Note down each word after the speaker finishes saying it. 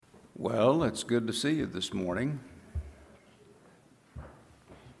Well, it's good to see you this morning. I'm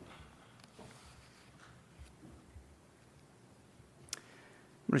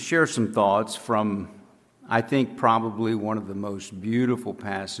going to share some thoughts from, I think, probably one of the most beautiful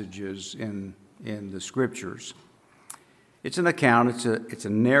passages in the Scriptures. It's an account, it's a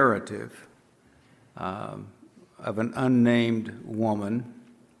narrative of an unnamed woman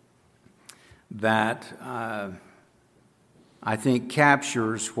that I think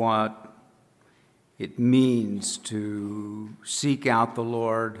captures what it means to seek out the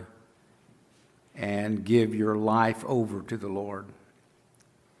Lord and give your life over to the Lord.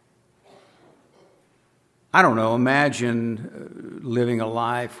 I don't know, imagine living a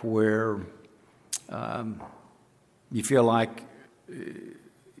life where you feel like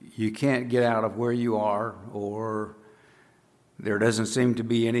you can't get out of where you are, or there doesn't seem to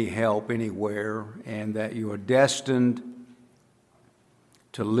be any help anywhere, and that you are destined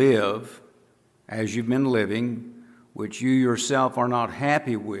to live as you've been living, which you yourself are not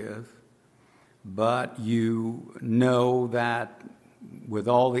happy with, but you know that with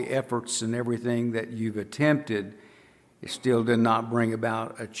all the efforts and everything that you've attempted, it still did not bring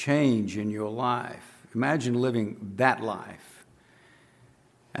about a change in your life. Imagine living that life.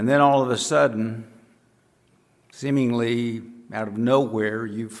 And then all of a sudden, seemingly out of nowhere,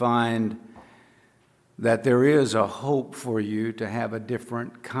 you find that there is a hope for you to have a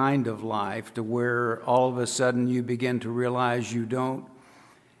different kind of life, to where all of a sudden you begin to realize you don't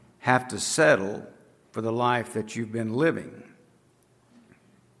have to settle for the life that you've been living.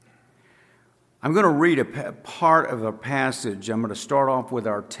 I'm going to read a part of a passage. I'm going to start off with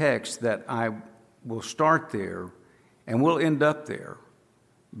our text that I will start there and we'll end up there.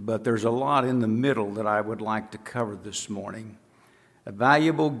 But there's a lot in the middle that I would like to cover this morning. A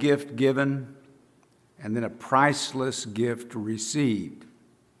valuable gift given, and then a priceless gift received.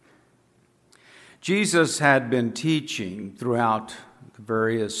 Jesus had been teaching throughout the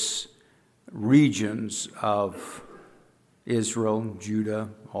various regions of Israel, Judah,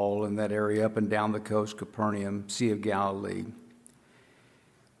 all in that area, up and down the coast, Capernaum, Sea of Galilee.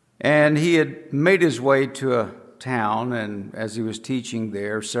 And he had made his way to a town, and as he was teaching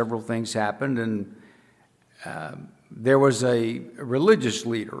there, several things happened, and there was a religious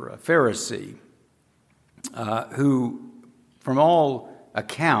leader, a Pharisee, who, from all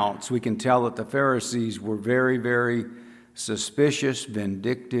accounts, we can tell that the Pharisees were very, very suspicious,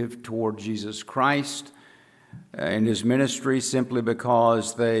 vindictive toward Jesus Christ in his ministry, simply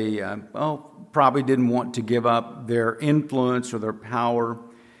because they probably didn't want to give up their influence or their power.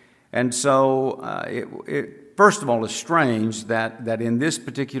 And so it first of all is strange that in this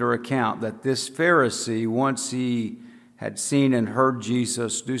particular account, that this Pharisee, once he had seen and heard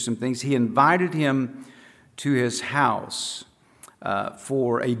Jesus do some things, he invited him to his house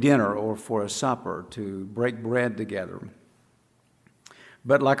for a dinner or for a supper to break bread together.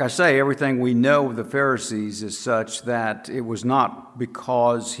 But like I say, everything we know of the Pharisees is such that it was not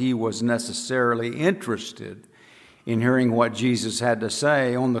because he was necessarily interested in hearing what Jesus had to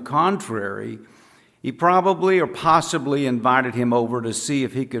say. On the contrary, he probably or possibly invited him over to see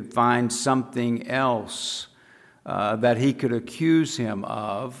if he could find something else that he could accuse him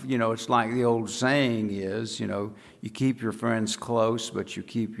of. You know, it's like the old saying is, you keep your friends close, but you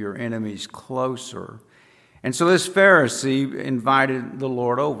keep your enemies closer. And so this Pharisee invited the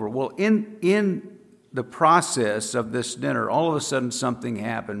Lord over. Well, in the process of this dinner, all of a sudden something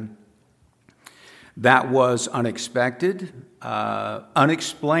happened that was unexpected,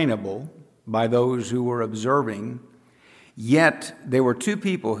 unexplainable by those who were observing. Yet there were two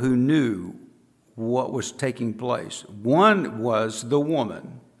people who knew what was taking place. One was the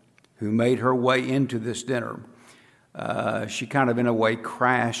woman who made her way into this dinner. She kind of, in a way,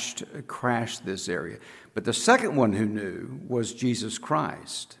 crashed this area. But the second one who knew was Jesus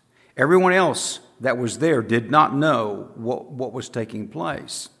Christ. Everyone else that was there did not know what was taking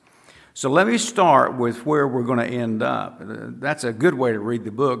place. So let me start with where we're going to end up. That's a good way to read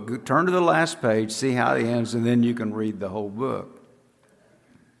the book. Turn to the last page, see how it ends, and then you can read the whole book.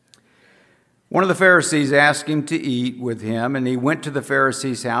 One of the Pharisees asked him to eat with him, and he went to the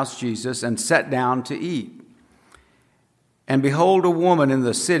Pharisee's house, Jesus, and sat down to eat. And behold, a woman in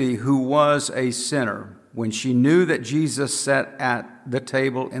the city who was a sinner, when she knew that Jesus sat at the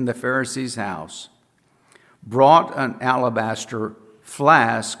table in the Pharisee's house, brought an alabaster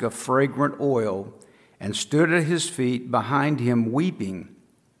flask of fragrant oil and stood at his feet behind him weeping.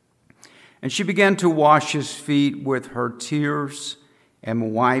 And she began to wash his feet with her tears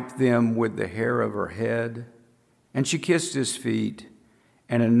and wiped them with the hair of her head. And she kissed his feet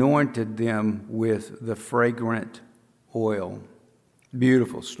and anointed them with the fragrant oil.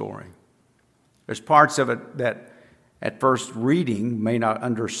 Beautiful story. There's parts of it that at first reading may not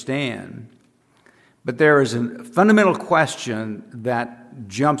understand, but there is a fundamental question that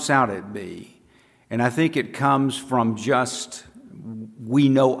jumps out at me, and I think it comes from just we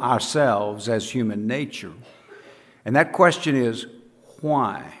know ourselves as human nature. And that question is,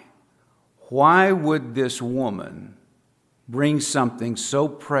 why? Why would this woman bring something so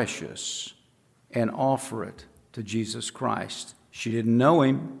precious and offer it to Jesus Christ? She didn't know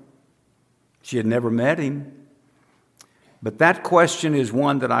him. She had never met him. But that question is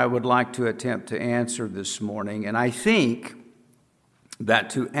one that I would like to attempt to answer this morning. And I think that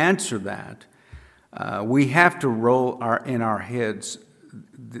to answer that, we have to roll in our heads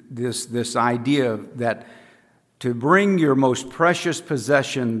this idea that to bring your most precious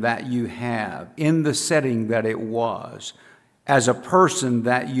possession that you have in the setting that it was, as a person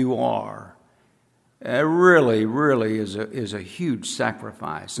that you are, really is a huge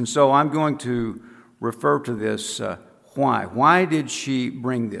sacrifice. And so I'm going to refer to this why. Why did she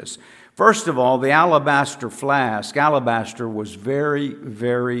bring this? First of all, the alabaster flask. Alabaster was very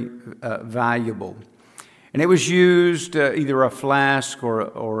valuable. And it was used, either a flask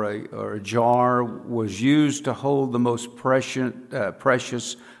or a jar was used to hold the most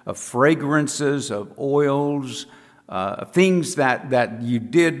precious of fragrances, of oils, things that you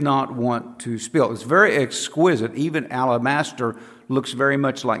did not want to spill. It's very exquisite. Even alabaster looks very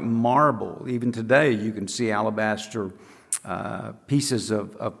much like marble. Even today you can see alabaster pieces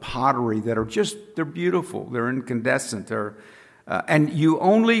of pottery that are they're beautiful. They're incandescent. And you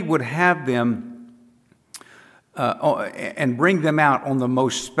only would have them and bring them out on the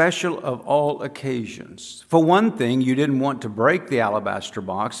most special of all occasions. For one thing, you didn't want to break the alabaster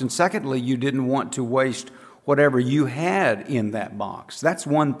box. And secondly, you didn't want to waste whatever you had in that box. That's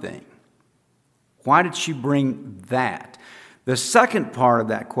one thing. Why did she bring that? The second part of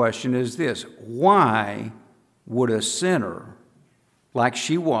that question is this: why would a sinner, like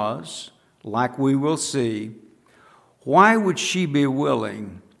she was, like we will see, why would she be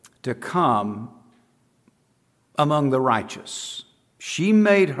willing to come among the righteous? She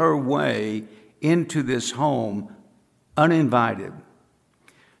made her way into this home uninvited,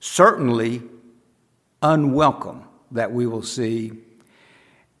 certainly unwelcome, that we will see.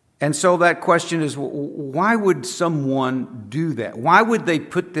 And so that question is, why would someone do that? Why would they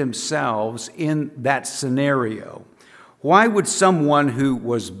put themselves in that scenario? Why would someone who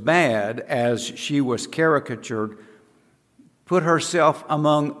was bad, as she was caricatured, put herself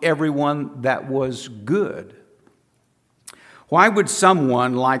among everyone that was good? Why would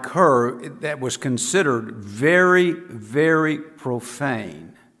someone like her, that was considered very profane,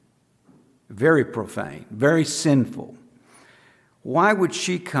 very sinful, why would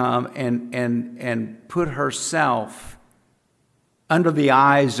she come and put herself under the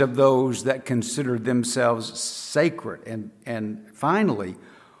eyes of those that considered themselves sacred? And finally,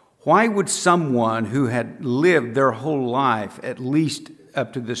 why would someone who had lived their whole life, at least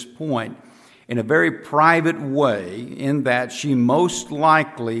up to this point, in a very private way, in that she most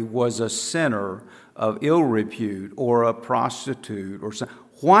likely was a sinner of ill repute or a prostitute or something,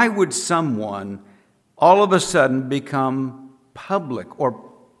 why would someone all of a sudden become public or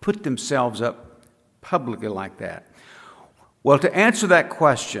put themselves up publicly like that? Well, to answer that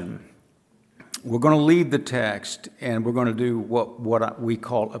question, we're going to leave the text and we're going to do what we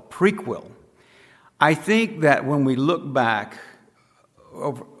call a prequel. I think that when we look back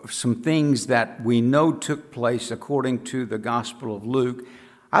over some things that we know took place according to the Gospel of Luke,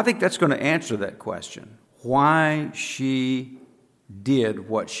 I think that's going to answer that question, why she did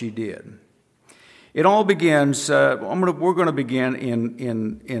what she did. It all begins, we're going to begin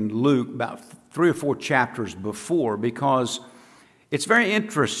in Luke about 3 or 4 chapters before, because it's very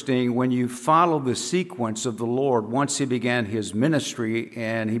interesting when you follow the sequence of the Lord once he began his ministry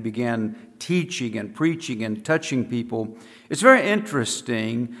and he began teaching and preaching and touching people. It's very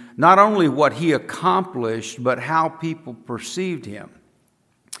interesting not only what he accomplished, but how people perceived him.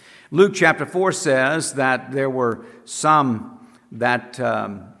 Luke chapter 4 says that there were some that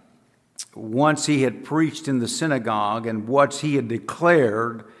once he had preached in the synagogue and once he had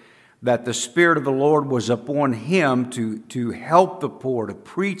declared that the Spirit of the Lord was upon him to help the poor, to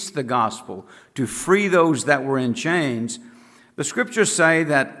preach the gospel, to free those that were in chains, the scriptures say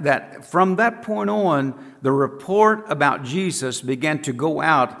that from that point on, the report about Jesus began to go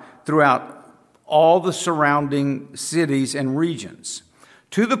out throughout all the surrounding cities and regions,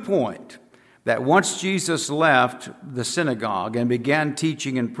 to the point that once Jesus left the synagogue and began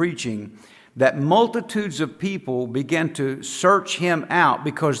teaching and preaching, that multitudes of people began to search him out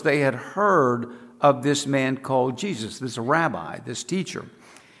because they had heard of this man called Jesus, this rabbi, this teacher.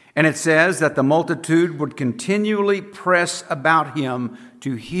 And it says that the multitude would continually press about him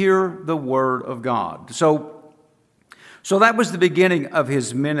to hear the word of God. So that was the beginning of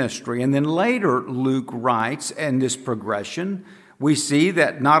his ministry. And then later, Luke writes, in this progression, we see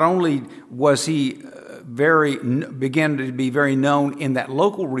that not only was he began to be very known in that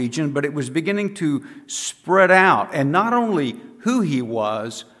local region, but it was beginning to spread out. And not only who he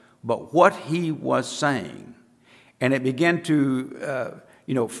was, but what he was saying. And it began to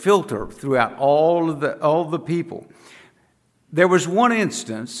filter throughout all the people. There was one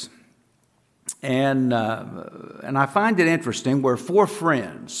instance, and I find it interesting, where 4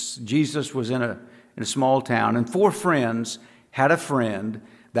 friends, Jesus was in a small town, and 4 friends had a friend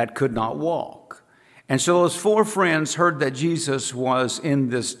that could not walk. And so those 4 friends heard that Jesus was in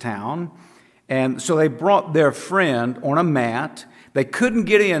this town, and so they brought their friend on a mat. They couldn't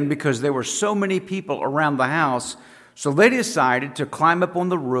get in because there were so many people around the house. So they decided to climb up on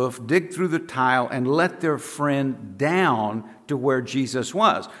the roof, dig through the tile, and let their friend down to where Jesus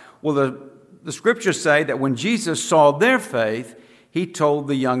was. Well, the scriptures say that when Jesus saw their faith, he told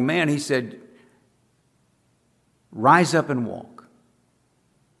the young man, he said, "Rise up and walk."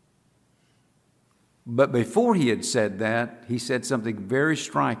 But before he had said that, he said something very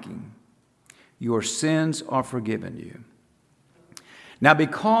striking. "Your sins are forgiven you." Now,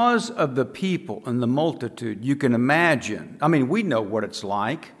 because of the people and the multitude, you can imagine, we know what it's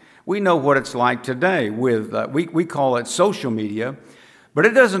like. We know what it's like today with, we call it social media, but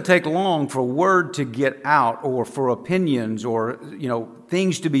it doesn't take long for word to get out or for opinions or,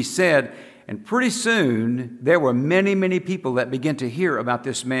 things to be said. And pretty soon, there were many, many people that began to hear about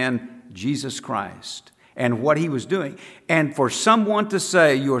this man, Jesus Christ, and what he was doing. And for someone to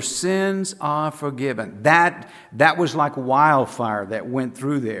say, "Your sins are forgiven," that was like wildfire that went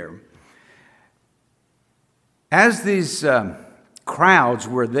through there. As these crowds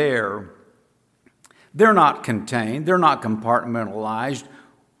were there, they're not contained, they're not compartmentalized.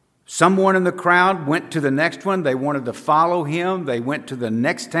 Someone in the crowd went to the next one. They wanted to follow him. They went to the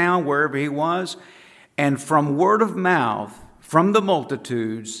next town, wherever he was. And from word of mouth, from the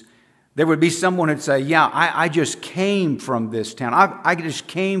multitudes, there would be someone who'd say, "Yeah, I just came from this town. I just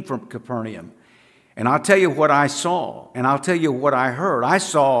came from Capernaum. And I'll tell you what I saw, and I'll tell you what I heard. I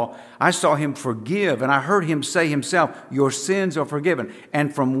saw him forgive, and I heard him say himself, 'Your sins are forgiven.'"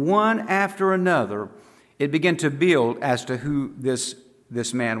 And from one after another, it began to build as to who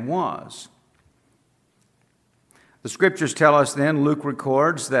this man was. The scriptures tell us then, Luke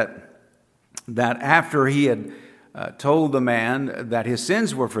records that after he had told the man that his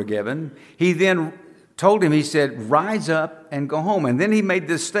sins were forgiven, he then told him, he said, "Rise up and go home." And then he made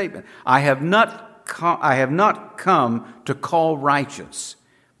this statement, I have not come to call righteous,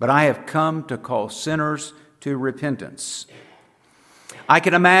 but I have come to call sinners to repentance." I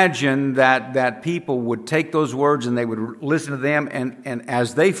can imagine that people would take those words and they would listen to them, and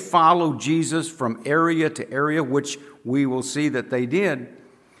as they followed Jesus from area to area, which we will see that they did,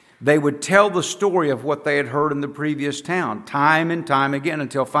 they would tell the story of what they had heard in the previous town, time and time again,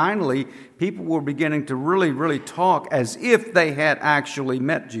 until finally people were beginning to really, really talk as if they had actually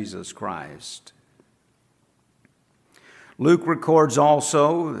met Jesus Christ. Luke records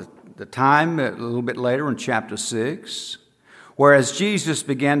also the time a little bit later in chapter 6, whereas Jesus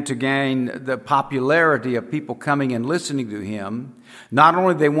began to gain the popularity of people coming and listening to him. Not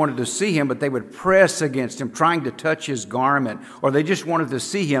only they wanted to see him, but they would press against him, trying to touch his garment, or they just wanted to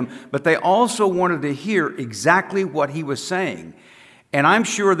see him, but they also wanted to hear exactly what he was saying. And I'm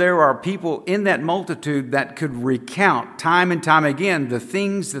sure there are people in that multitude that could recount time and time again the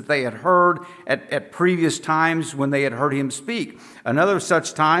things that they had heard at previous times when they had heard him speak. Another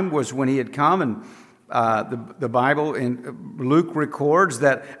such time was when he had come, and the Bible in Luke records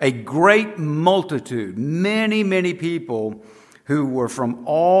that a great multitude, many, many people who were from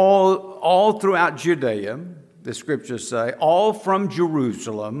all throughout Judea, the scriptures say, all from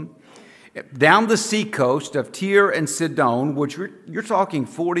Jerusalem, down the seacoast of Tyre and Sidon, which you're talking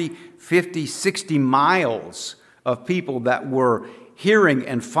 40, 50, 60 miles of people that were hearing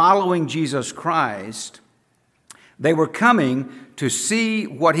and following Jesus Christ. They were coming to see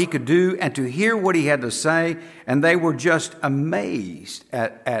what he could do and to hear what he had to say, and they were just amazed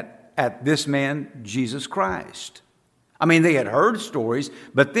at this man, Jesus Christ. I mean, they had heard stories,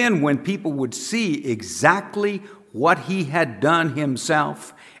 but then when people would see exactly what he had done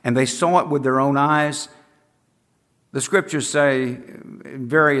himself, and they saw it with their own eyes, the scriptures say in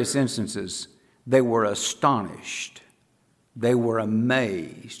various instances, they were astonished. They were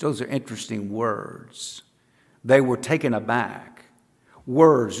amazed. Those are interesting words. They were taken aback.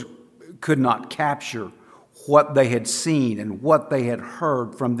 Words could not capture what they had seen and what they had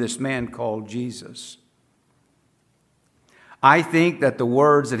heard from this man called Jesus. I think that the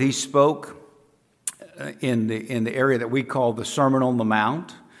words that he spoke in the area that we call the Sermon on the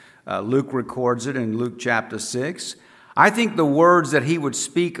Mount, Luke records it in Luke chapter 6. I think the words that he would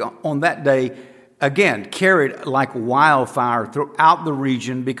speak on that day, again, carried like wildfire throughout the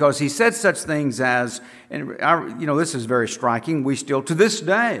region, because he said such things as, and this is very striking, we still, to this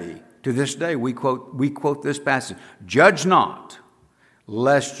day, we quote this passage, "Judge not,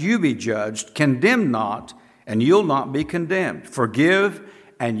 lest you be judged, condemn not, and you'll not be condemned. Forgive,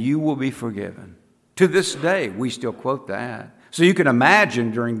 and you will be forgiven." To this day, we still quote that. So you can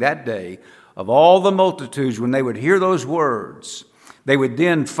imagine during that day, of all the multitudes, when they would hear those words, they would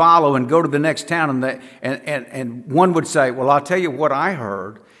then follow and go to the next town, and one would say, "Well, I'll tell you what I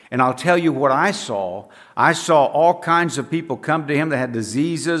heard, and I'll tell you what I saw. I saw all kinds of people come to him that had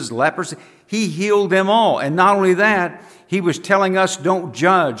diseases, leprosy. He healed them all. And not only that, he was telling us, don't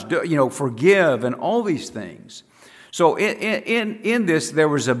judge, forgive, and all these things." So in this, there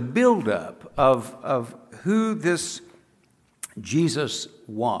was a buildup of who this Jesus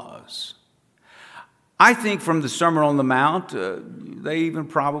was. I think from the Sermon on the Mount, they even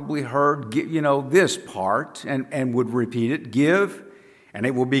probably heard, this part and would repeat it. "Give, and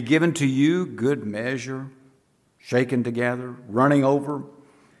it will be given to you, good measure, shaken together, running over.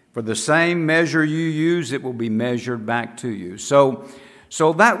 For the same measure you use, it will be measured back to you." So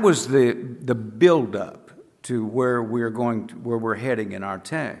that was the buildup to where we're heading in our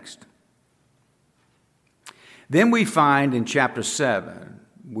text. Then we find in chapter 7,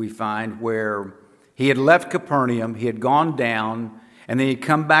 where he had left Capernaum, he had gone down, and then he'd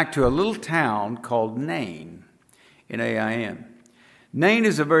come back to a little town called Nain, N-A-I-N. Nain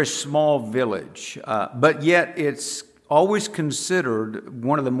is a very small village, but yet it's always considered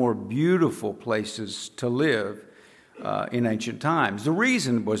one of the more beautiful places to live in ancient times. The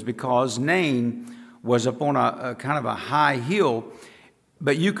reason was because Nain was up on a kind of a high hill,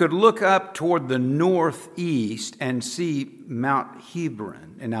 but you could look up toward the northeast and see Mount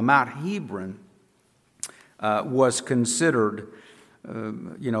Hebron. And now Mount Hebron was considered,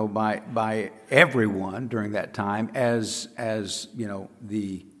 by everyone during that time as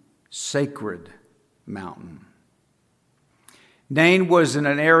the sacred mountain. Nain was in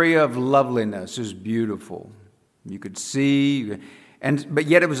an area of loveliness. It was beautiful. You could see, but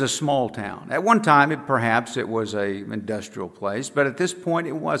yet it was a small town. At one time, perhaps it was an industrial place, but at this point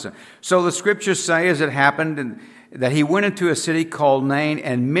it wasn't. So the scriptures say, as it happened, that he went into a city called Nain,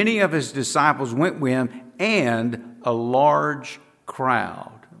 and many of his disciples went with him, and a large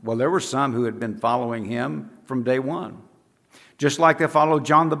crowd. Well, there were some who had been following him from day one, just like they followed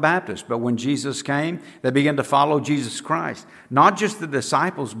John the Baptist. But when Jesus came, they began to follow Jesus Christ. Not just the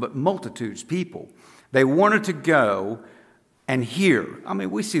disciples, but multitudes, people. They wanted to go and hear. I mean,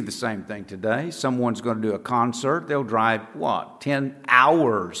 we see the same thing today. Someone's going to do a concert. They'll drive, 10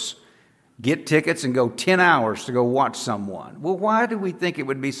 hours. Get tickets and go 10 hours to go watch someone. Well, why do we think it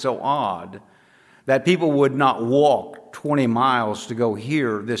would be so odd that people would not walk 20 miles to go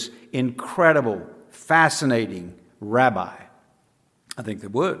hear this incredible, fascinating rabbi? I think they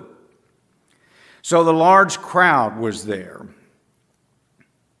would. So the large crowd was there.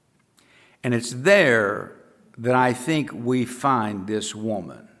 And it's there that I think we find this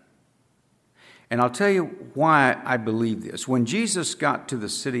woman. And I'll tell you why I believe this. When Jesus got to the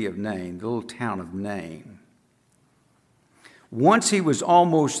city of Nain, the little town of Nain, once he was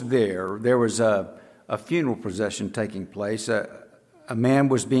almost there, there was a funeral procession taking place. A man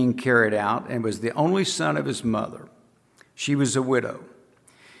was being carried out and was the only son of his mother. She was a widow.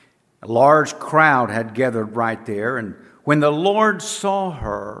 A large crowd had gathered right there, and when the Lord saw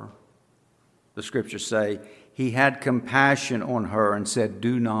her, the scriptures say, he had compassion on her and said,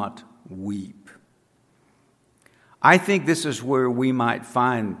 "Do not weep." I think this is where we might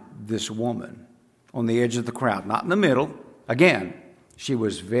find this woman, on the edge of the crowd, not in the middle. Again, she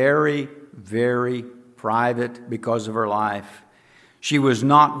was very, very private because of her life. She was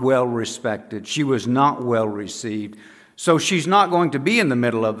not well respected. She was not well received. So she's not going to be in the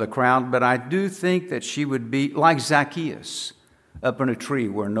middle of the crowd, but I do think that she would be like Zacchaeus, up in a tree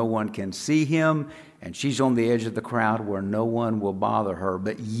where no one can see him, and she's on the edge of the crowd where no one will bother her.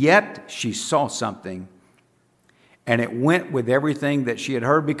 But yet she saw something, and it went with everything that she had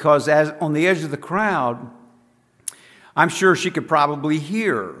heard, because as on the edge of the crowd, I'm sure she could probably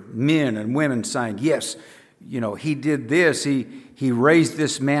hear men and women saying, "Yes, he did this. He raised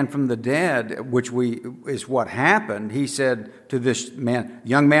this man from the dead," which is what happened. He said to this man,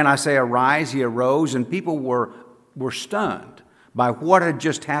 "Young man, I say arise." He arose, and people were stunned. by what had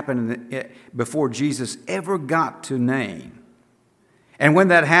just happened before Jesus ever got to Nain. And when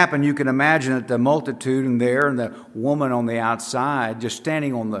that happened, you can imagine that the multitude and the woman on the outside, just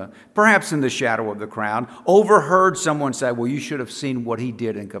standing perhaps in the shadow of the crowd, overheard someone say, well, you should have seen what he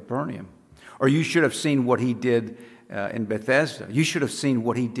did in Capernaum. Or you should have seen what he did in Bethesda. You should have seen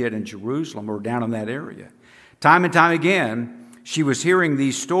what he did in Jerusalem or down in that area. Time and time again, she was hearing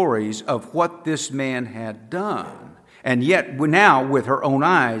these stories of what this man had done. And yet now, with her own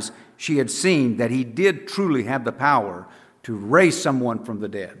eyes, she had seen that he did truly have the power to raise someone from the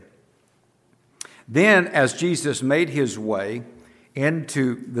dead. Then, as Jesus made his way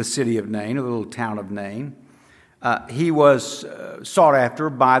into the city of Nain, the little town of Nain, he was sought after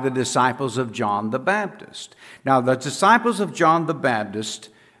by the disciples of John the Baptist. Now, the disciples of John the Baptist,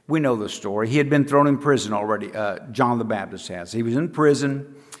 we know the story. He had been thrown in prison already. John the Baptist has. He was in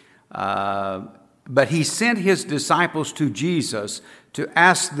prison, but he sent his disciples to Jesus to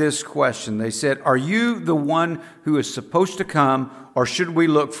ask this question. They said, are you the one who is supposed to come, or should we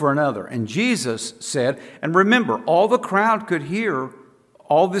look for another? And Jesus said, and remember, all the crowd could hear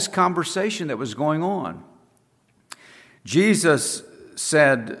all this conversation that was going on. Jesus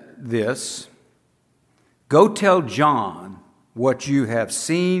said this, go tell John what you have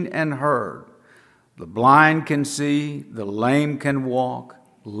seen and heard. The blind can see, the lame can walk,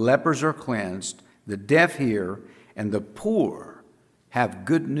 lepers are cleansed, the deaf hear, and the poor have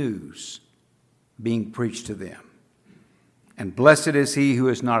good news being preached to them. And blessed is he who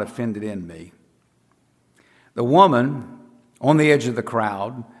is not offended in me. The woman on the edge of the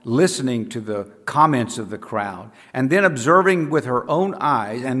crowd, listening to the comments of the crowd, and then observing with her own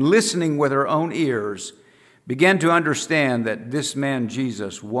eyes and listening with her own ears, began to understand that this man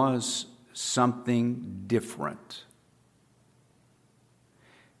Jesus was something different.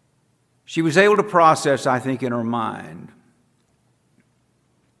 She was able to process, I think, in her mind,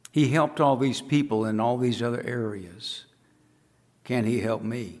 he helped all these people in all these other areas. Can he help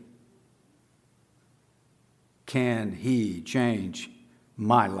me? Can he change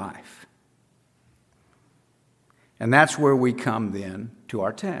my life? And that's where we come then to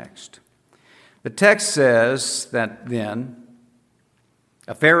our text. The text says that then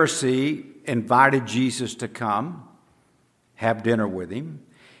a Pharisee invited Jesus to come, have dinner with him.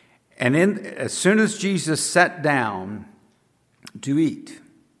 And as soon as Jesus sat down to eat,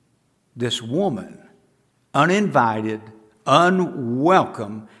 this woman, uninvited,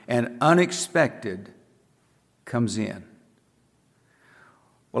 unwelcome, and unexpected, comes in.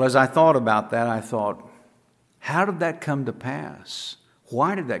 Well, as I thought about that, I thought, how did that come to pass?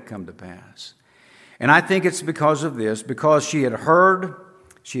 Why did that come to pass? And I think it's because of this, because she had heard,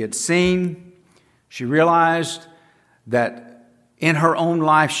 she had seen, she realized that in her own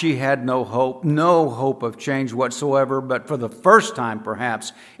life, she had no hope of change whatsoever. But for the first time,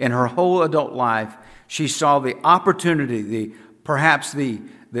 perhaps, in her whole adult life, she saw the opportunity, perhaps the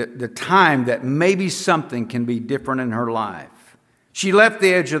time that maybe something can be different in her life. She left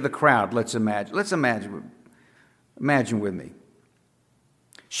the edge of the crowd. Let's imagine with me.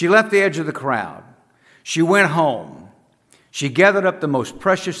 She left the edge of the crowd. She went home. She gathered up the most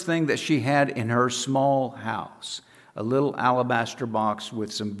precious thing that she had in her small house, a little alabaster box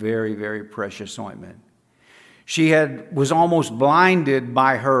with some very, very precious ointment. She was almost blinded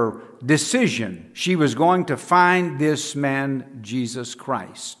by her decision. She was going to find this man, Jesus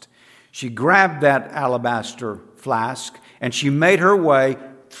Christ. She grabbed that alabaster flask and she made her way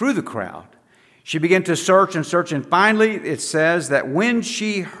through the crowd. She began to search, and finally it says that when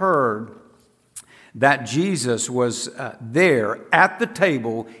she heard that Jesus was there at the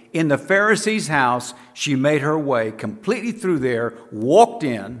table in the Pharisee's house, she made her way completely through there, walked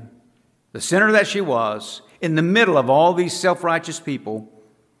in, the center that she was, in the middle of all these self-righteous people,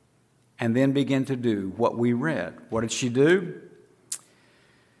 and then began to do what we read. What did she do?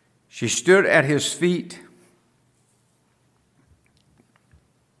 She stood at his feet,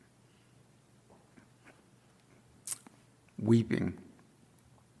 weeping.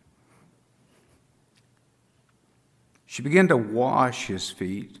 She began to wash his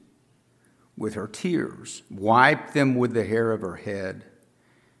feet with her tears, wiped them with the hair of her head.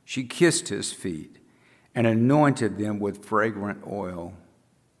 She kissed his feet and anointed them with fragrant oil.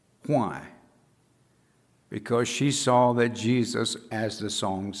 Why? Because she saw that Jesus, as the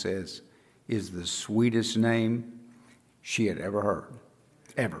song says, is the sweetest name she had ever heard,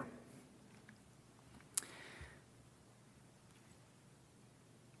 ever.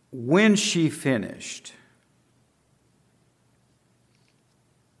 When she finished,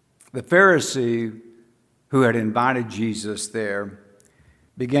 the Pharisee who had invited Jesus there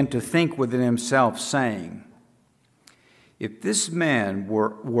began to think within himself, saying, if this man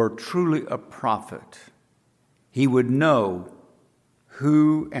were truly a prophet, he would know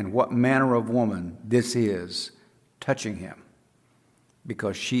who and what manner of woman this is touching him,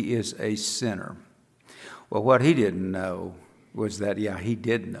 because she is a sinner. Well, what he didn't know was that, he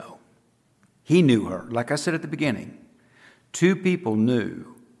did know. He knew her. Like I said at the beginning, two people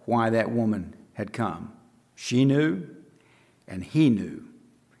knew why that woman had come. She knew, and he knew.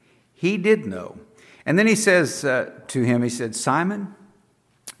 He did know. And then he says to him, he said, Simon,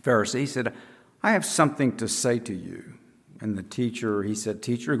 Pharisee, he said, I have something to say to you. And he said,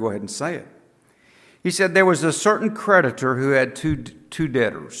 Teacher, go ahead and say it. He said, there was a certain creditor who had two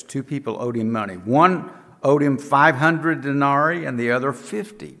debtors. Two people owed him money. One owed him 500 denarii and the other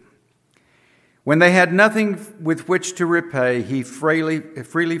 50. When they had nothing with which to repay, he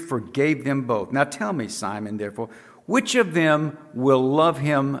freely forgave them both. Now tell me, Simon, therefore, which of them will love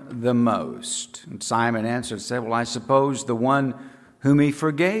him the most? And Simon answered and said, well, I suppose the one whom he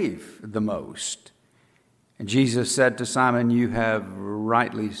forgave the most. And Jesus said to Simon, you have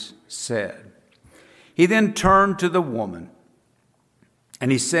rightly said. He then turned to the woman,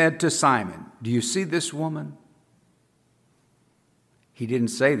 and he said to Simon, do you see this woman? He didn't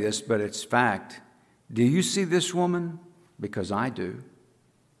say this, but it's fact. Do you see this woman? Because I do.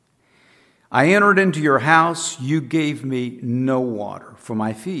 I entered into your house. You gave me no water for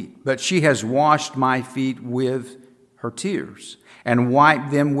my feet, but she has washed my feet with her tears and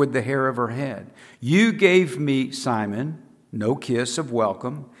wiped them with the hair of her head. You gave me, Simon, no kiss of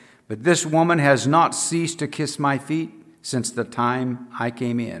welcome, but this woman has not ceased to kiss my feet since the time I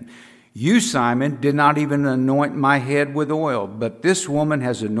came in. You, Simon, did not even anoint my head with oil, but this woman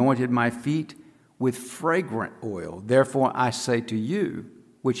has anointed my feet with fragrant oil. Therefore I say to you,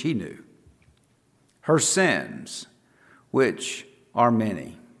 which he knew, her sins, which are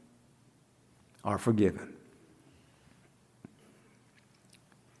many, are forgiven.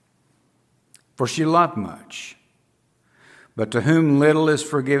 For she loved much, but to whom little is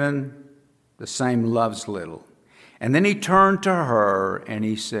forgiven, the same loves little. And then he turned to her and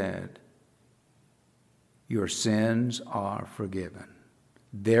he said, your sins are forgiven.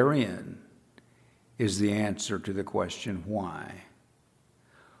 Therein is the answer to the question, why?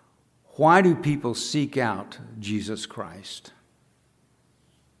 Why do people seek out Jesus Christ?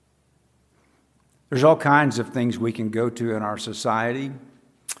 There's all kinds of things we can go to in our society,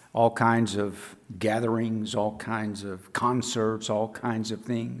 all kinds of gatherings, all kinds of concerts, all kinds of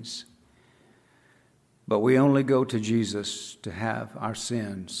things. But we only go to Jesus to have our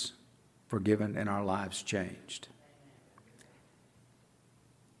sins forgiven and our lives changed.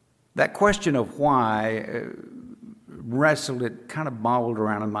 That question of why it kind of bobbled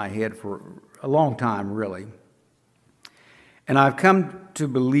around in my head for a long time, really. And I've come to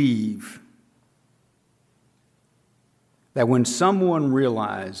believe that when someone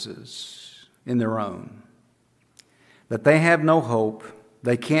realizes in their own that they have no hope,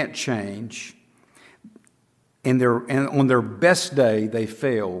 they can't change, and on their best day they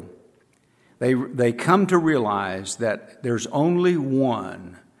fail, they come to realize that there's only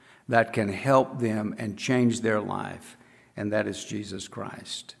one that can help them and change their life, and that is Jesus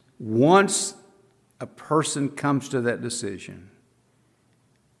Christ. Once a person comes to that decision,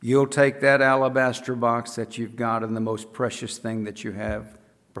 you'll take that alabaster box that you've got and the most precious thing that you have,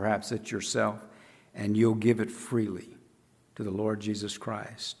 perhaps it's yourself, and you'll give it freely to the Lord Jesus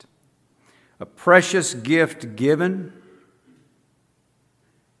Christ. A precious gift given,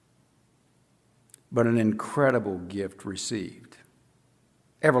 but an incredible gift received.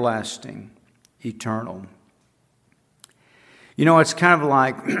 Everlasting, eternal. You know, it's kind of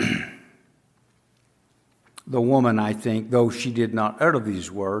like the woman, I think, though she did not utter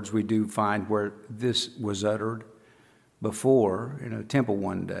these words, we do find where this was uttered before in a temple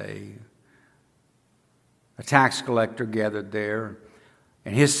one day. A tax collector gathered there,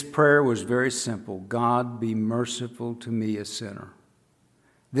 and his prayer was very simple. God, be merciful to me, a sinner.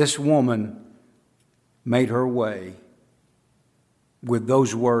 This woman made her way with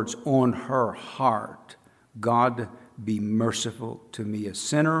those words on her heart. God, be merciful to me, a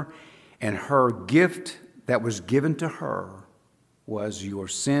sinner. And her gift that was given to her was, your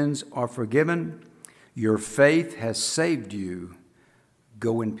sins are forgiven. Your faith has saved you.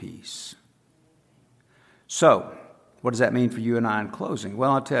 Go in peace. So, what does that mean for you and I in closing?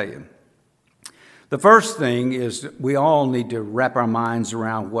 Well, I'll tell you. The first thing is that we all need to wrap our minds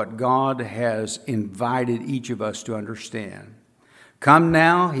around what God has invited each of us to understand. Come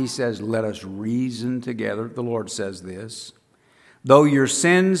now, he says, let us reason together. The Lord says this. Though your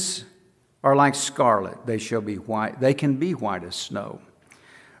sins are like scarlet, they shall be white. They can be white as snow.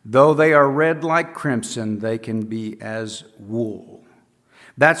 Though they are red like crimson, they can be as wool.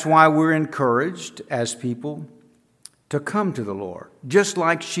 That's why we're encouraged as people to come to the Lord, just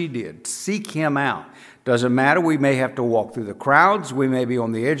like she did. Seek Him out. Doesn't matter. We may have to walk through the crowds. We may be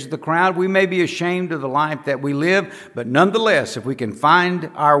on the edge of the crowd. We may be ashamed of the life that we live. But nonetheless, if we can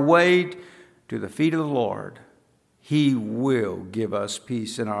find our way to the feet of the Lord, He will give us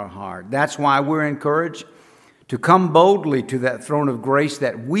peace in our heart. That's why we're encouraged to come boldly to that throne of grace,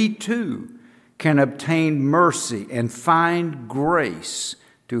 that we too can obtain mercy and find grace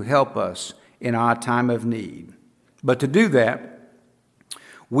to help us in our time of need. But to do that,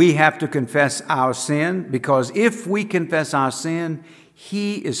 we have to confess our sin, because if we confess our sin,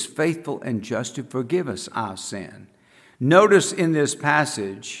 He is faithful and just to forgive us our sin. Notice in this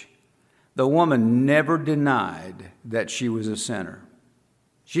passage, the woman never denied that she was a sinner.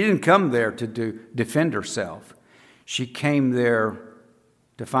 She didn't come there to defend herself. She came there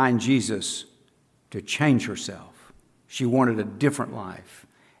to find Jesus, to change herself. She wanted a different life,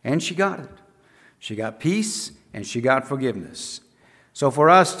 and she got it. She got peace, and she got forgiveness. So for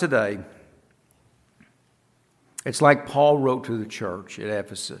us today, it's like Paul wrote to the church at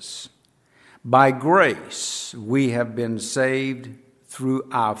Ephesus. By grace, we have been saved through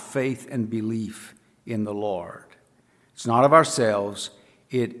our faith and belief in the Lord. It's not of ourselves.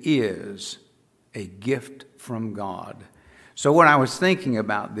 It is a gift from God. So when I was thinking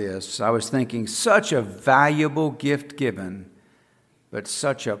about this, I was thinking such a valuable gift given, but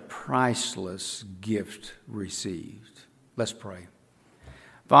such a priceless gift received. Let's pray.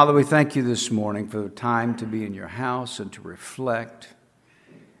 Father, we thank you this morning for the time to be in your house and to reflect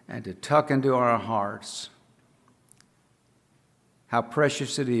and to tuck into our hearts how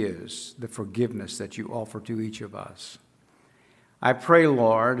precious it is, the forgiveness that you offer to each of us. I pray,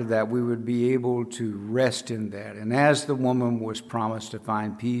 Lord, that we would be able to rest in that. And as the woman was promised to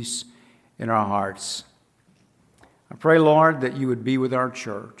find peace in our hearts, I pray, Lord, that you would be with our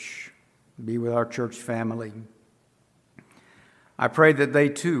church, be with our church family. I pray that they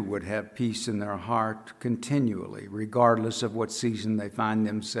too would have peace in their heart continually, regardless of what season they find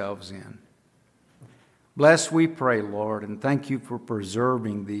themselves in. Bless, we pray, Lord, and thank you for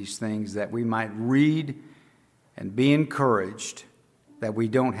preserving these things, that we might read and be encouraged, that we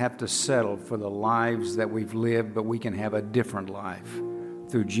don't have to settle for the lives that we've lived, but we can have a different life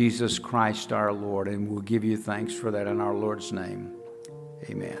through Jesus Christ our Lord, and we'll give you thanks for that in our Lord's name.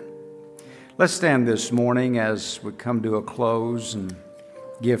 Amen. Let's stand this morning as we come to a close and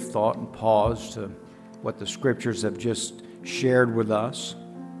give thought and pause to what the Scriptures have just shared with us.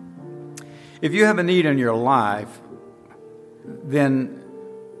 If you have a need in your life, then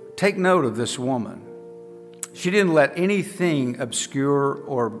take note of this woman. She didn't let anything obscure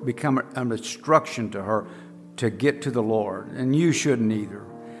or become an obstruction to her to get to the Lord, and you shouldn't either.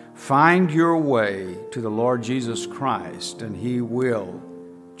 Find your way to the Lord Jesus Christ, and He will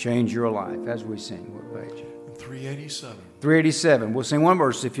change your life. As we sing, what page? 387. 387. We'll sing one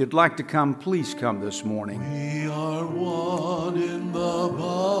verse. If you'd like to come, please come this morning. We are one in the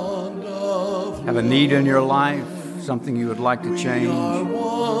bond of Have a need in your life, something you would like to change. We are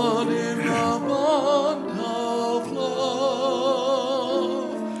one in the bond of love.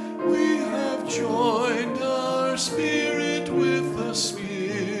 We have joined our spirit